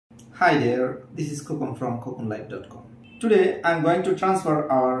Hi there, this is Kokon from kokonlive.com. Today I'm going to transfer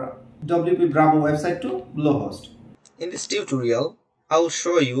our WP Bravo website to Bluehost. In this tutorial, I'll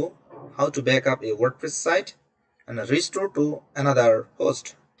show you how to back up a WordPress site and restore to another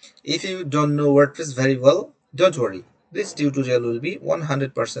host. If you don't know WordPress very well, don't worry. This tutorial will be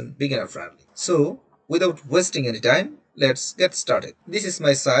 100% beginner friendly. So, without wasting any time, let's get started. This is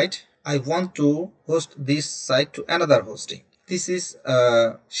my site. I want to host this site to another hosting. This is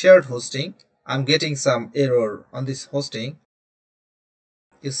a shared hosting. I'm getting some error on this hosting.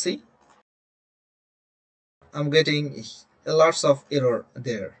 You see, I'm getting lots of error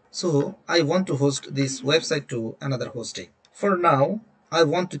there. So I want to host this website to another hosting. For now, I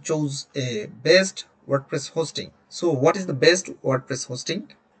want to choose a best WordPress hosting. So what is the best WordPress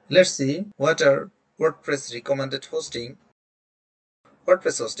hosting? Let's see what are WordPress recommended hosting.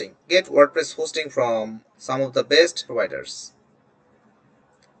 WordPress hosting. Get WordPress hosting from some of the best providers.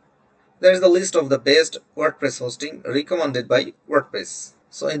 There is the list of the best WordPress hosting recommended by WordPress.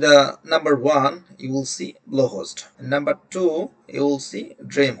 So in the number 1, you will see Bluehost. In number 2, you will see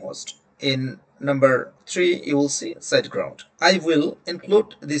DreamHost. In number 3, you will see SiteGround. I will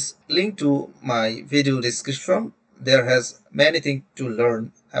include this link to my video description. There has many things to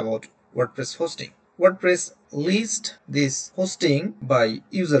learn about WordPress hosting. WordPress lists this hosting by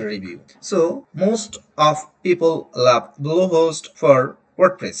user review. So most of people love Bluehost for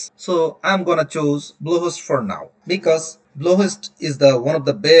WordPress. So I'm gonna choose Bluehost for now because Bluehost is one of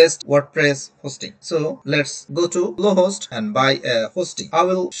the best WordPress hosting. So let's go to Bluehost and buy a hosting. I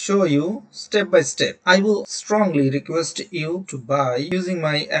will show you step by step. I will strongly request you to buy using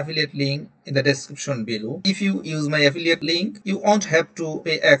my affiliate link in the description below. If you use my affiliate link, you won't have to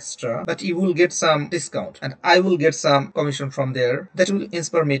pay extra, but you will get some discount and I will get some commission from there. That will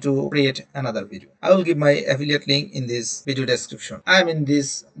inspire me to create another video. I will give my affiliate link in this video description. I'm in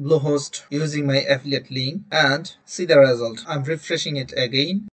this Bluehost using my affiliate link and see the result. I'm refreshing it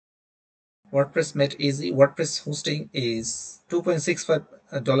again. WordPress made easy. WordPress hosting is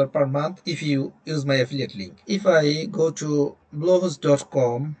 $2.65 per month if you use my affiliate link. If I go to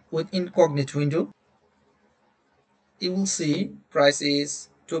bluehost.com with incognito window, you will see price is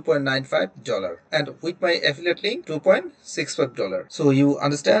 $2.95 and with my affiliate link $2.65. So you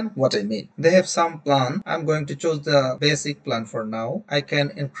understand what I mean. They have some plan. I'm going to choose the basic plan for now. I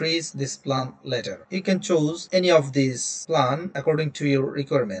can increase this plan later. You can choose any of these plan according to your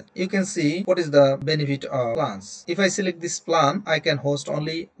requirement. You can see what is the benefit of plans. If I select this plan, I can host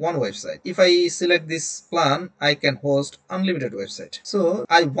only one website. If I select this plan, I can host unlimited website. So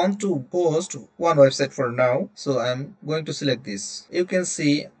I want to host one website for now. So I'm going to select this. You can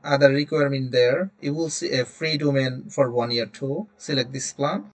see other requirement there. You will see a free domain for 1 year too. Select this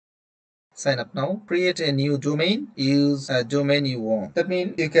plan. Sign up now. Create a new domain. Use a domain you want. That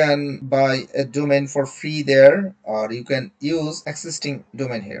means you can buy a domain for free there or you can use existing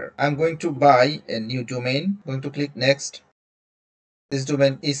domain here. I'm going to buy a new domain. Going to click next. This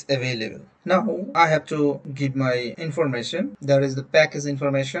domain is available. Now I have to give my information. There is the package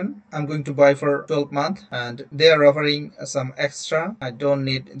information. I'm going to buy for 12 months and they are offering some extra. I don't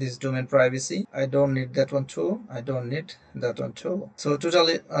need this domain privacy. I don't need that one too. I don't need that one too. So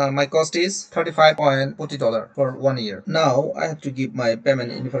totally my cost is $35.40 for 1 year. Now I have to give my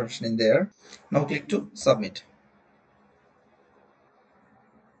payment information in there. Now click to submit.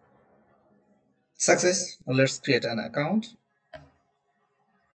 Success. Let's create an account.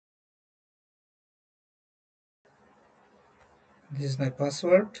 This is my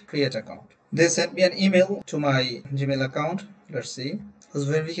password. Create account. They sent me an email to my Gmail account. Let's see. Whose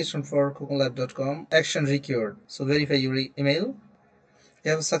verification for kokonlive.com. Action required. So verify your email.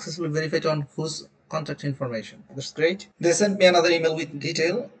 You have successfully verified on whose contact information. That's great. They sent me another email with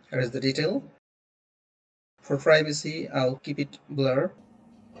detail. Here is the detail. For privacy, I'll keep it blur.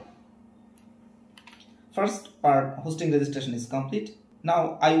 First part, hosting registration is complete.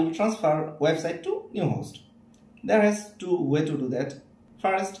 Now I will transfer website to new host. There is two ways to do that.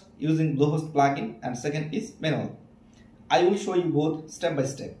 First, using Bluehost plugin and second is manual. I will show you both step by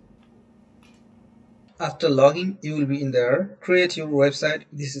step. After logging, you will be in there. Create your website.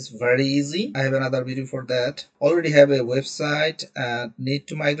 This is very easy. I have another video for that. Already have a website and need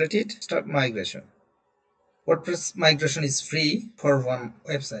to migrate it. Start migration. WordPress migration is free for one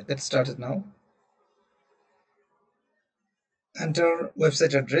website. Get started now. Enter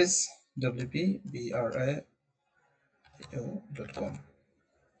website address wp-bravo.com.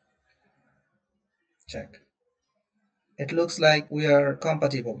 Check. It looks like we are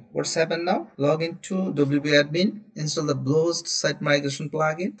compatible. What's happened now? Log into WP admin, install the Bluehost site migration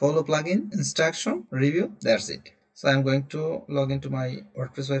plugin, follow plugin, instruction, review. That's it. So I'm going to log into my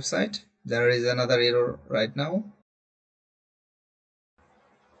WordPress website. There is another error right now.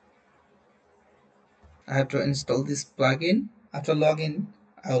 I have to install this plugin. After login,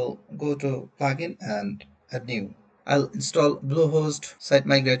 I'll go to plugin and add new. I'll install Bluehost Site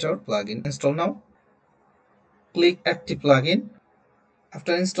Migrator plugin. Install now. Click Active Plugin.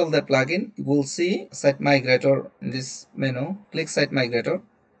 After install the plugin, you will see Site Migrator in this menu. Click Site Migrator.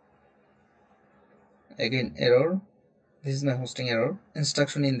 Again error. This is my hosting error.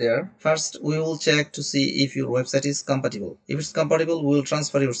 Instruction in there. First, we will check to see if your website is compatible. If it's compatible, we will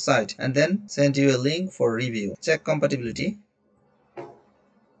transfer your site and then send you a link for review. Check compatibility.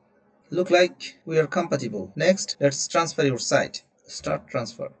 Look like we are compatible. Next, let's transfer your site. Start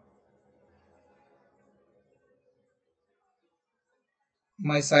transfer.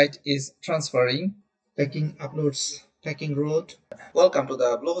 My site is transferring. Packing uploads. Packing road. Welcome to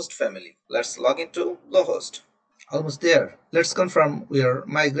the Bluehost family. Let's log into Bluehost. Almost there. Let's confirm we are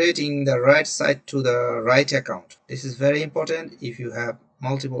migrating the right site to the right account. This is very important if you have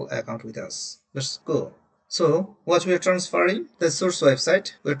multiple accounts with us. Let's go. So what we are transferring, the source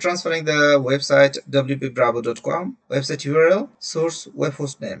website. We're transferring the website wp-bravo.com, website URL, source web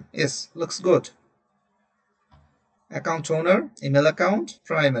host name. Yes, looks good. Account owner, email account,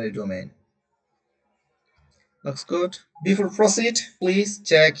 primary domain. Looks good. Before proceed, please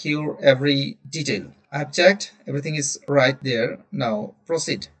check your every detail. I have checked, everything is right there. Now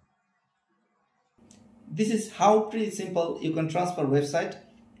proceed. This is how pretty simple you can transfer website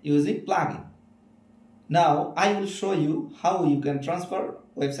using plugin. Now I will show you how you can transfer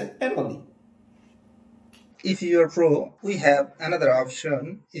website manually. If you are pro, we have another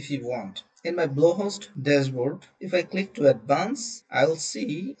option if you want. In my Bluehost dashboard, if I click to advance, I will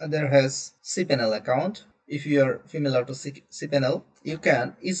see there has cPanel account. If you are familiar to cPanel, you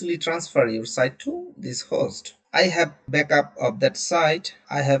can easily transfer your site to this host. I have backup of that site.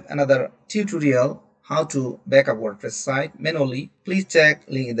 I have another tutorial how to backup WordPress site manually. Please check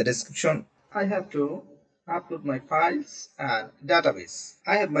link in the description. I have to upload my files and database.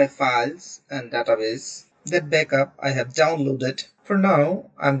 I have my files and database. That backup I have downloaded. For now,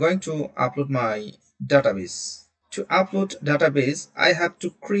 I'm going to upload my database. To upload database, I have to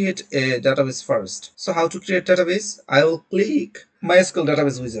create a database first. So how to create database? I will click MySQL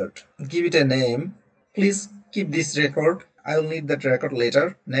database wizard. Give it a name. Please keep this record. I will need that record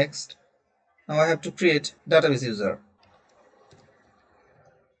later. Next. Now I have to create database user.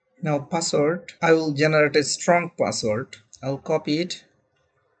 Now password. I will generate a strong password. I'll copy it.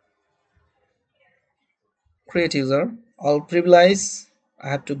 Create user. All privilege.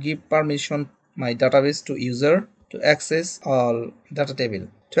 I have to give permission my database to user to access all data table.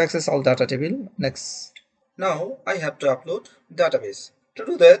 To access all data table. Next. Now I have to upload database. To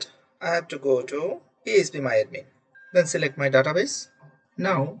do that, I have to go to phpMyAdmin. Then select my database.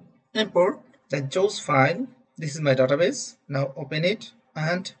 Now import the JAWS file. This is my database. Now open it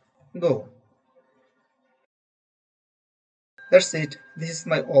and go. That's it. This is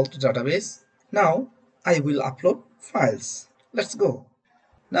my old database. Now I will upload files. Let's go.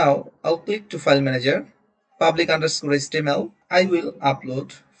 Now I'll click to file manager, public_HTML. I will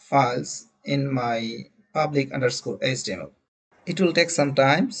upload files in my public_HTML. It will take some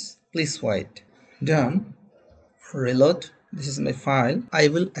time. Please wait. Done. Reload. This is my file. I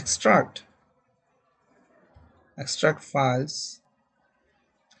will extract files.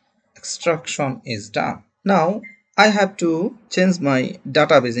 Extraction is done. Now I have to change my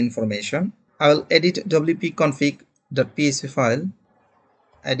database information. I will edit wp-config.php file.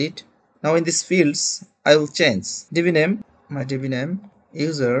 Edit. Now in these fields I will change DB name, my DB name,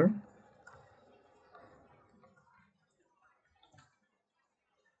 user,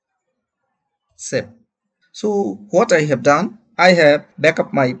 save. So what I have done, I have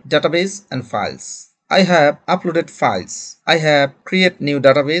backup my database and files. I have uploaded files. I have create new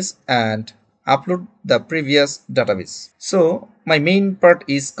database and upload the previous database. So my main part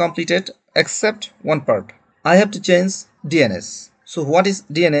is completed except one part. I have to change DNS. So what is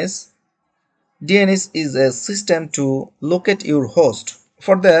DNS? DNS is a system to locate your host.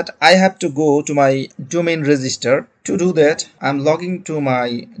 For that, I have to go to my domain register. To do that, I'm logging to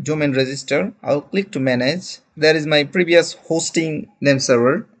my domain register. I'll click to manage. There is my previous hosting name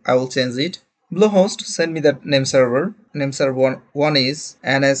server. I will change it. Bluehost send me that name server. Name server 1 is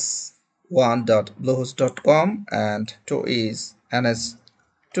ns1.bluehost.com and 2 is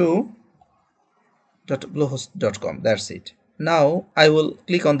ns2.bluehost.com. That's it. Now I will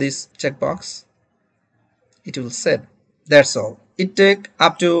click on this checkbox. It will save. That's all. It take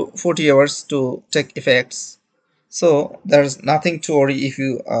up to 40 hours to take effects. So there's nothing to worry if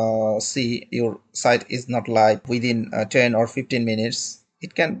you see your site is not live within 10 or 15 minutes.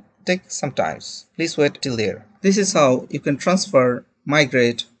 It can take some time. Please wait till there. This is how you can transfer,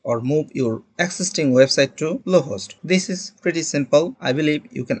 migrate, or move your existing website to Bluehost. This is pretty simple. I believe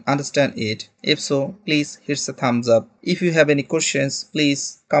you can understand it. If so, please hit the thumbs up. If you have any questions,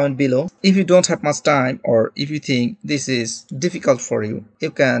 please comment below. If you don't have much time, or if you think this is difficult for you,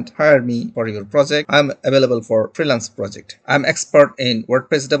 you can't hire me for your project. I'm available for freelance project. I'm expert in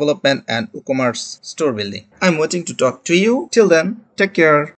WordPress development and WooCommerce store building. I'm waiting to talk to you. Till then, take care.